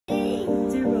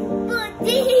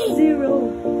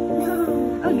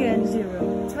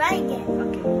try again.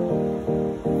 Okay.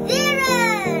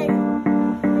 0,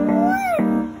 1,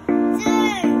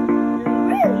 2,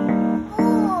 3,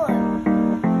 4,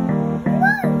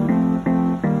 1,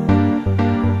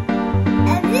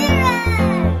 and 0.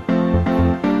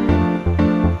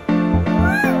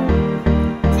 1,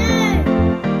 2,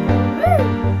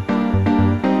 3,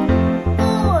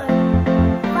 4,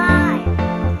 5,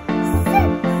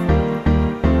 6,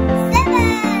 7,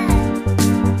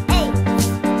 8,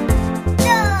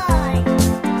 9,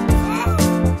 10,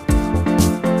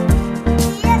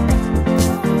 11,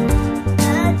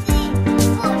 13,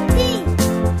 14,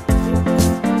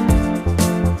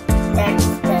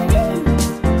 16,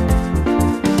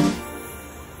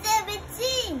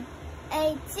 17,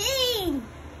 18,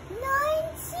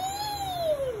 19,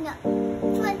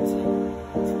 20,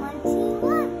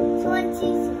 21,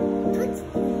 22,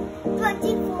 23,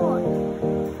 24,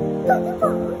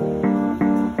 25,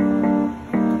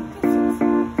 26,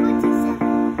 27,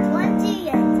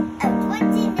 28, and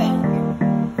 29,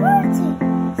 30,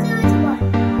 31,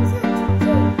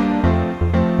 32,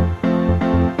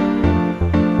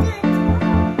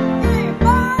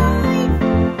 35,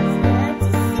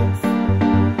 36,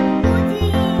 40,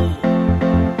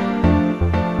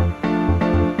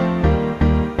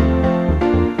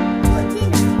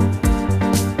 49,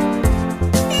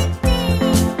 50,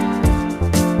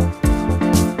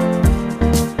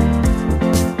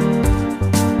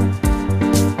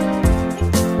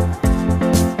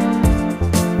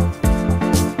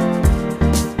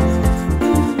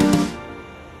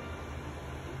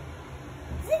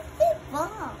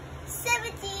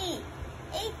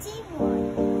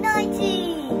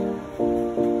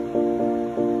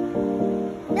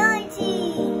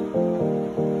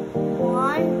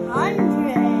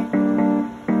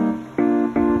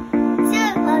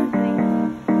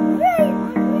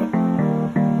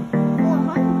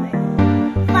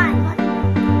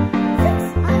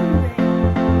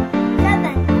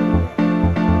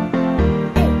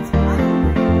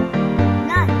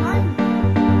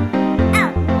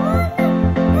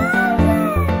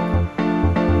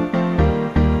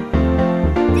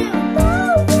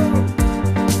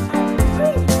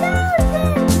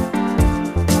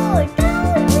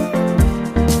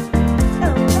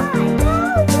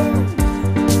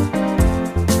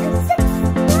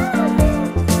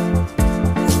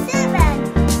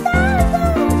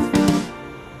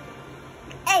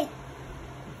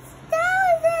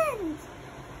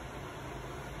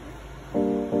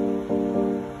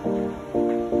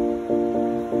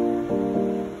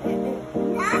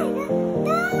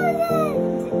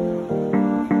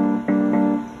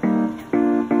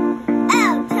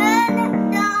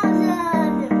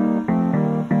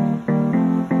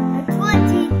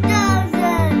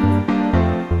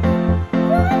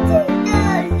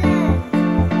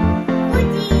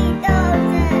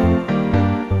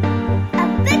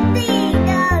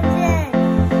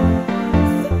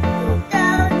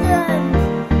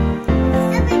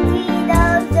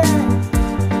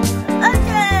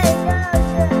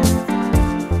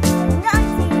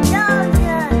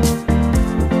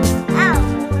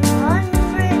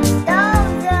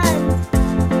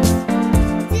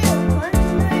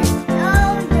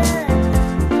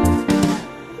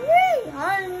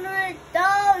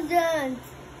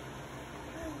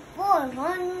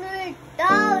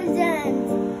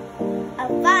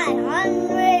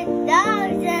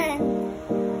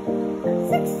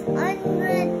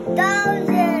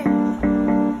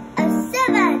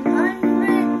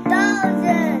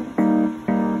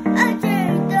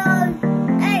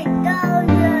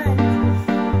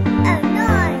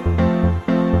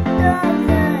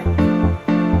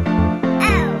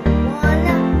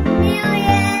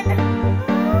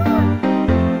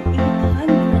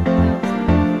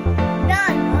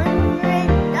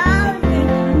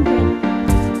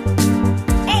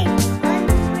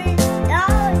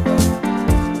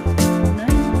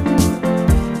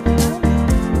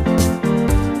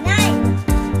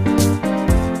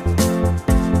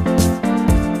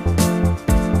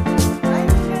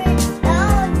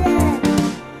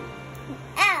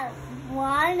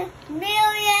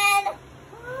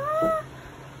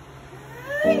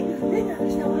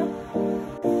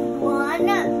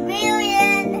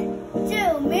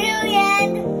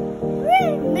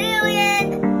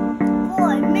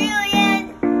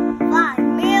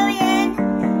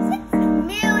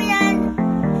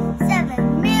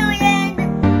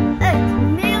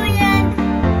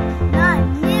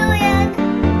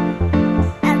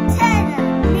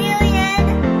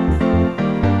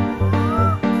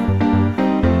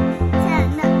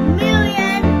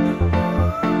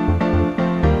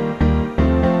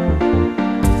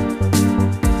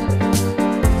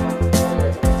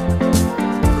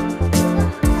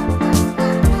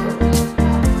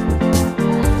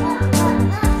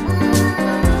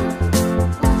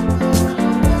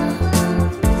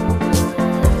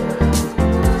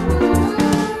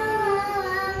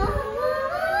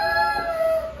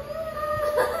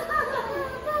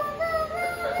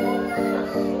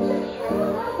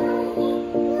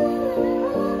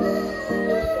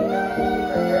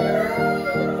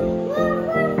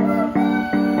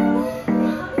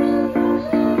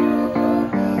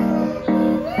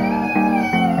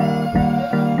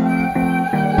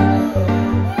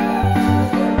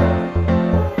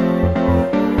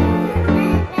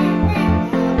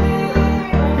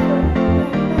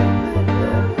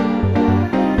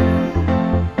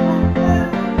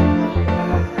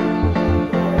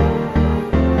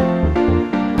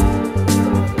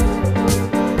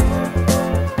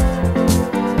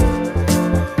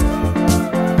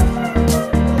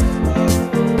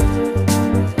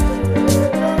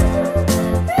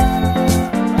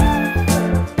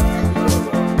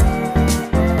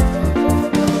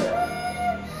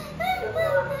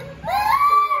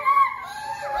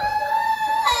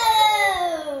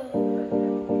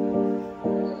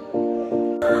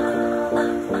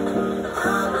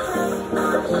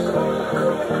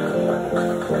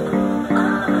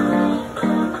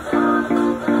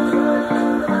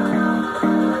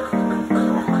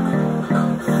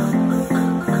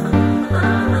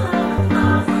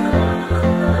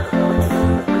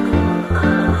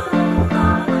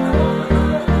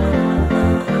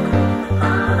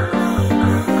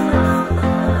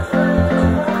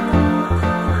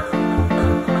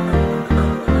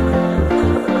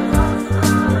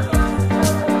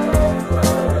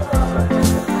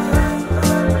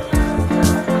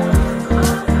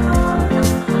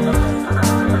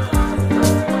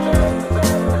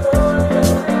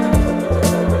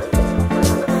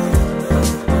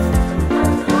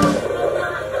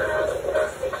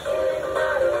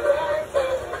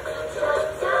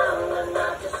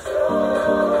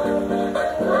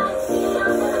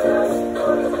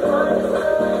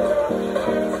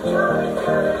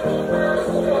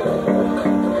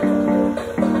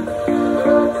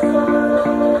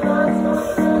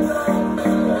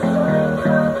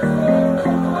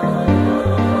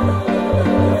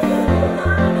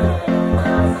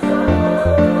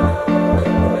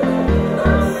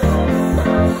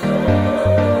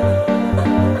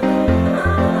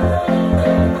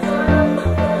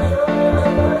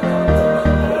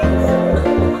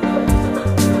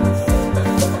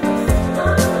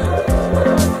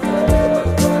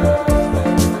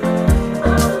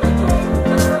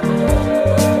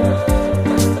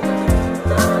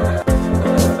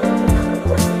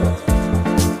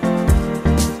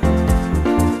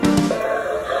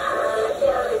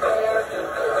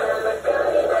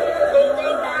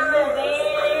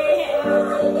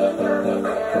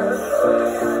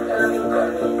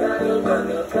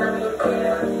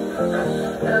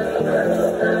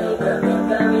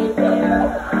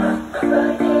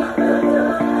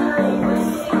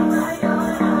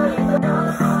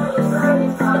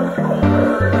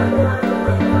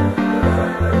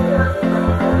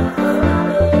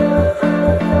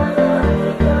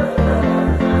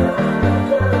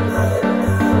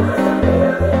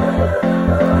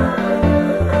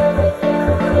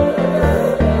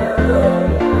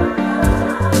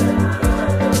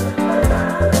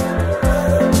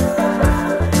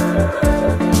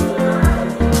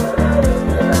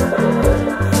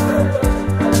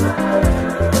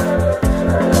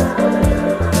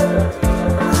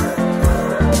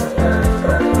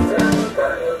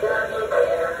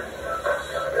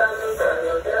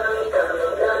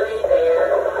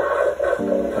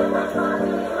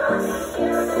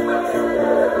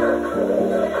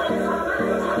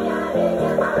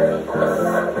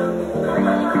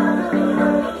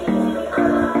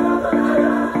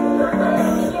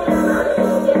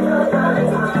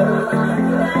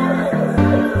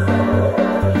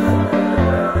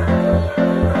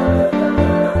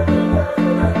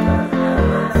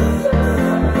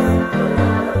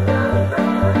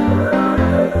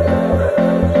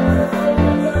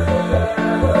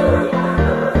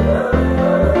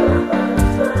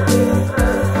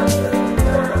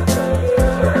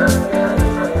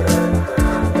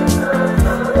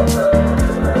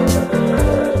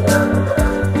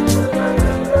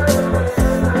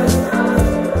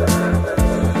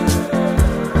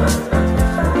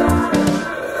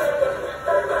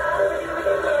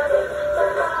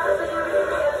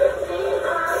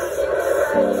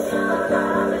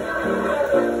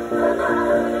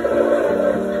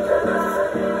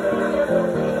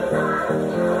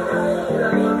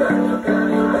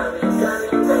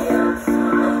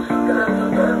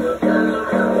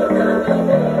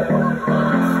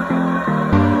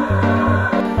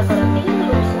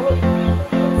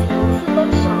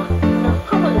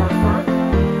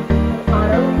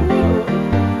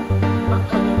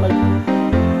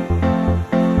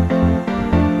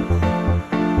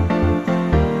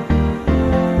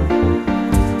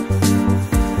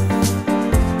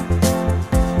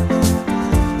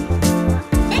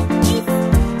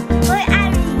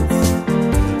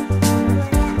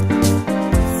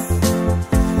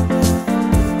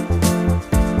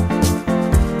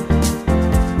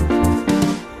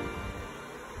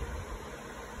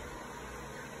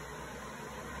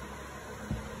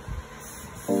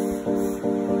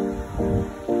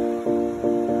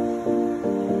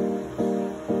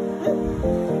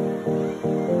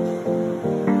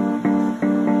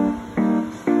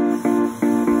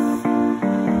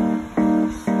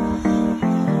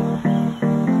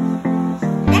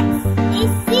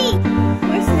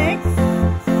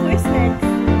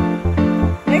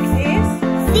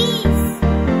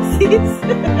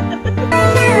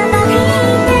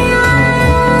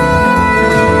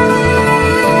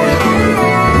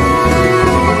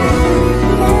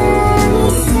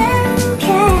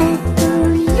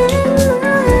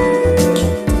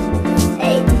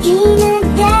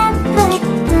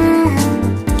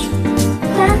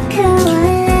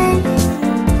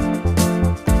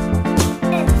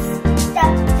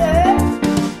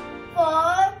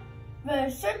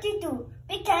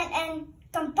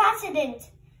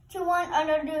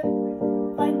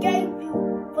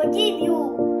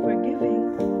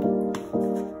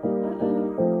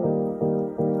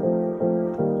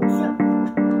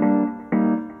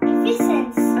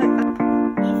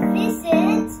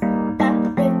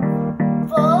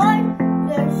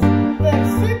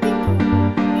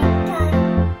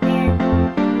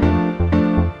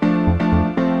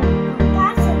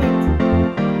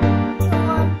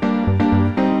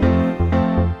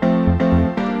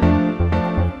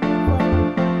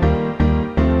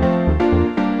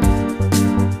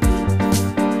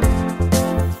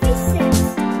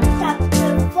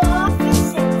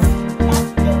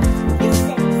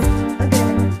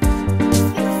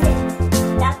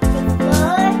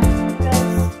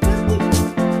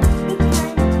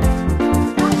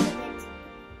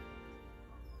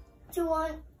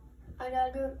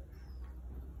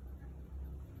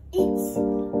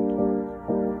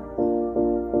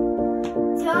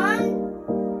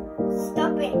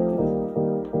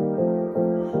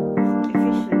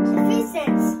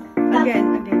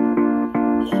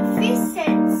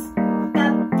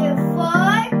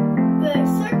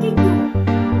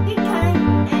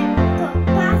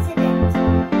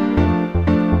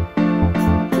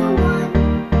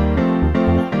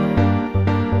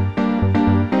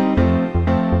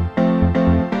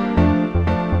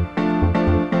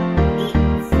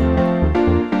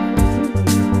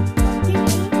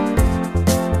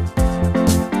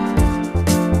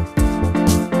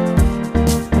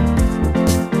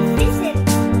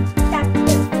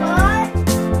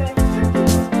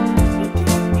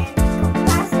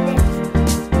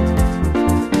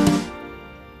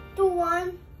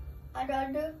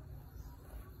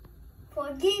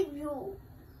 Forgive you.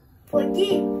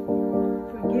 Forgive.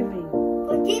 Forgiving.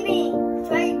 Forgiving.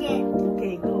 Try again.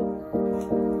 Okay, go.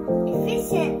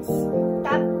 Ephesians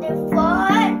chapter 4,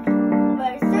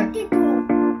 verse 32.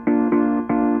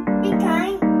 Be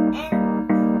kind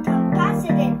and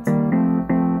compassionate to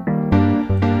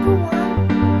one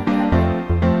another.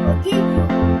 Forgive you.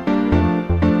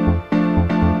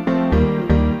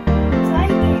 Try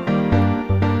again.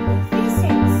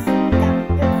 Ephesians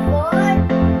chapter 4,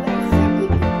 verse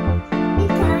 32. Be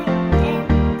kind and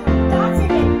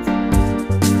compassionate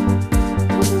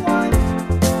to one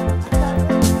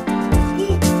another.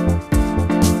 Forgive.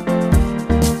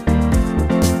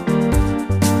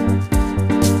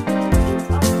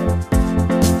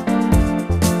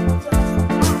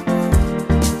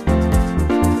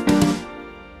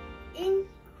 In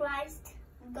Christ,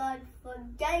 God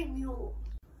forgave you.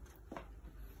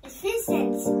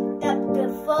 Ephesians chapter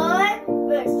 4,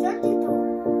 verse 32.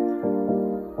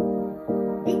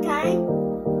 Be kind,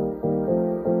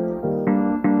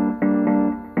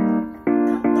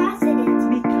 compassionate.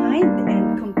 Be kind and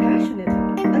compassionate.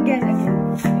 Again.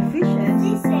 Ephesians.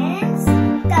 Ephesians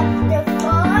chapter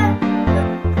 4,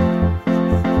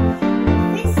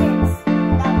 Ephesians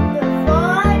chapter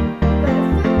 4,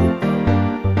 verse 32.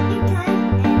 Be kind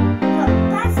and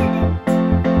compassionate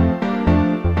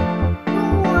to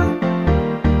one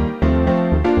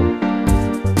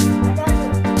another.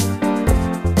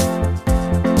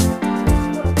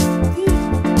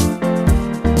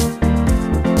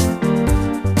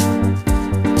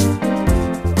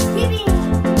 Forgiving.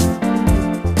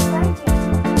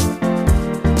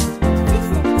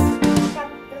 Ephesians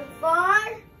chapter 4,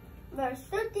 verse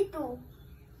 32.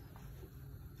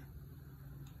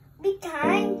 Be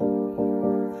kind.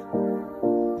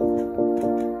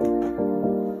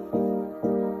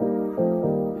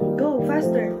 Go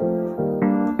faster.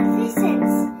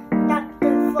 Ephesians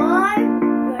chapter 4,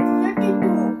 verse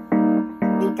 32.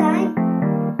 Be kind.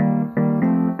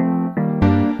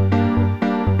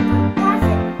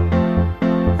 Compassionate.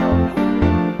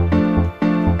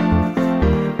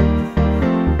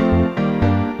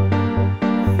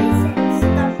 Ephesians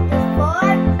chapter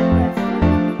 4, verse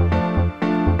 32.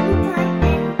 Be kind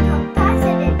and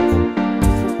compassionate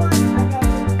to one another.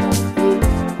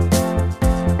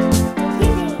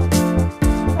 Forgiving.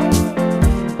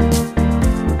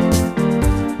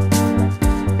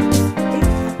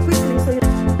 Quickly so you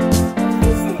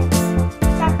Ephesians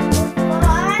chapter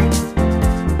 4,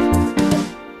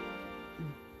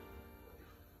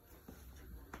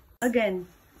 again.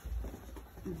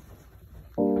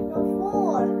 no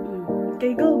 4.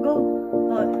 Okay, go. Go.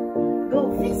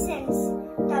 Ephesians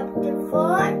chapter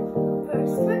 4,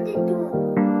 verse 32.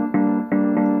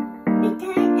 Be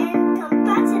kind and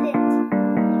compassionate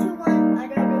to one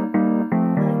another.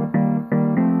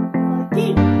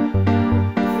 Forgive.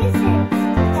 Ephesians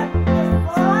chapter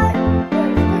 4,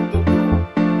 verse 32.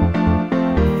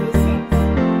 Ephesians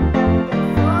chapter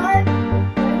 4,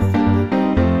 verse 32.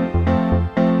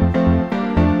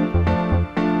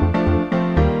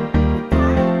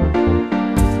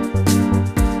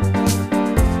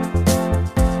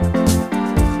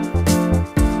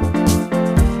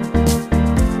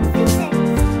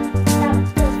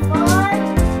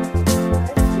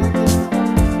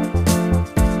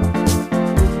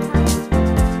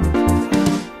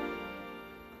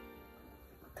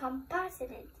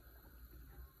 Compassionate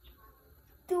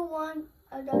to one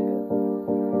another.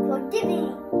 Forgiving.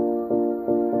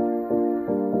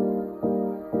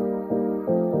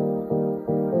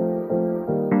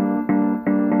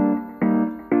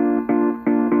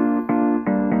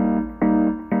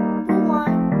 To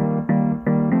one.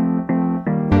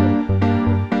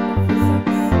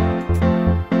 Ephesians.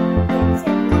 Can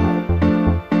say go.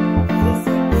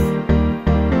 Ephesians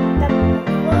chapter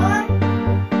 4,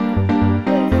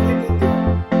 verse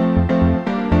 32.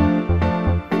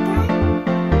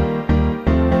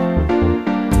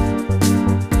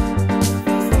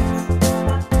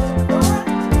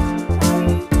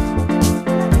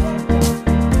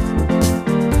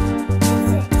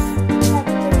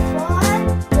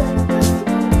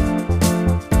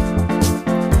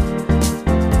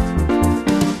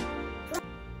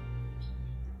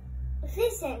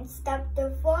 Ephesians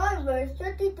chapter 4, verse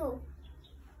 32.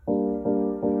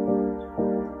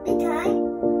 Be kind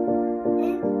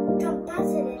and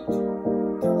compassionate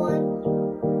to one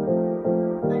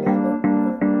another.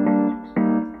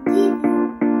 Forgive you.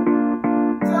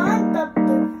 John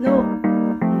chapter No.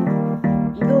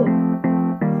 Go.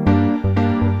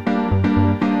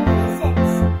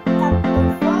 Ephesians chapter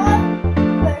 4,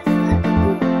 verse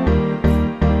 32.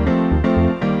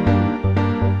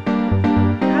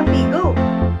 Happy, go.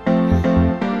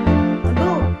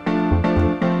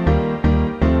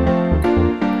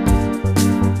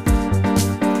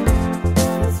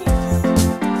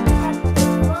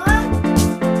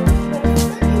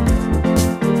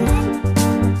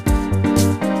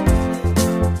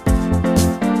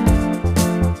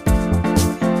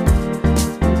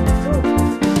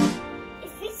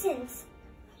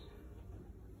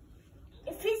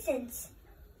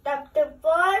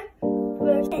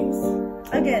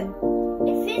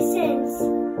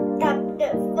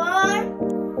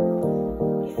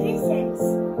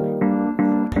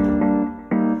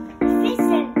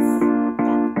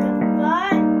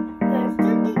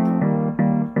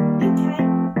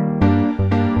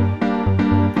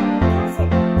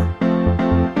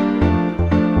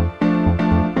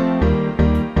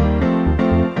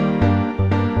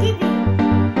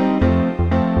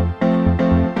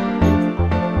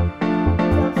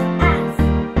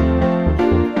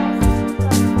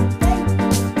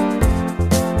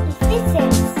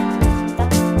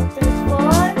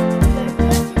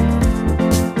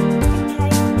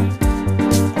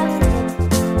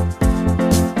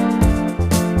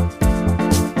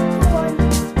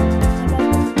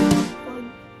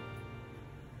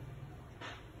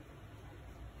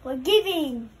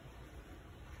 forgiving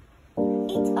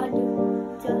each other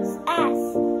just as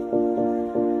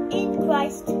in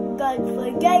Christ God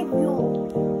forgave you.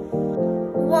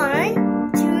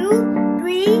 1, 2,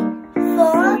 3.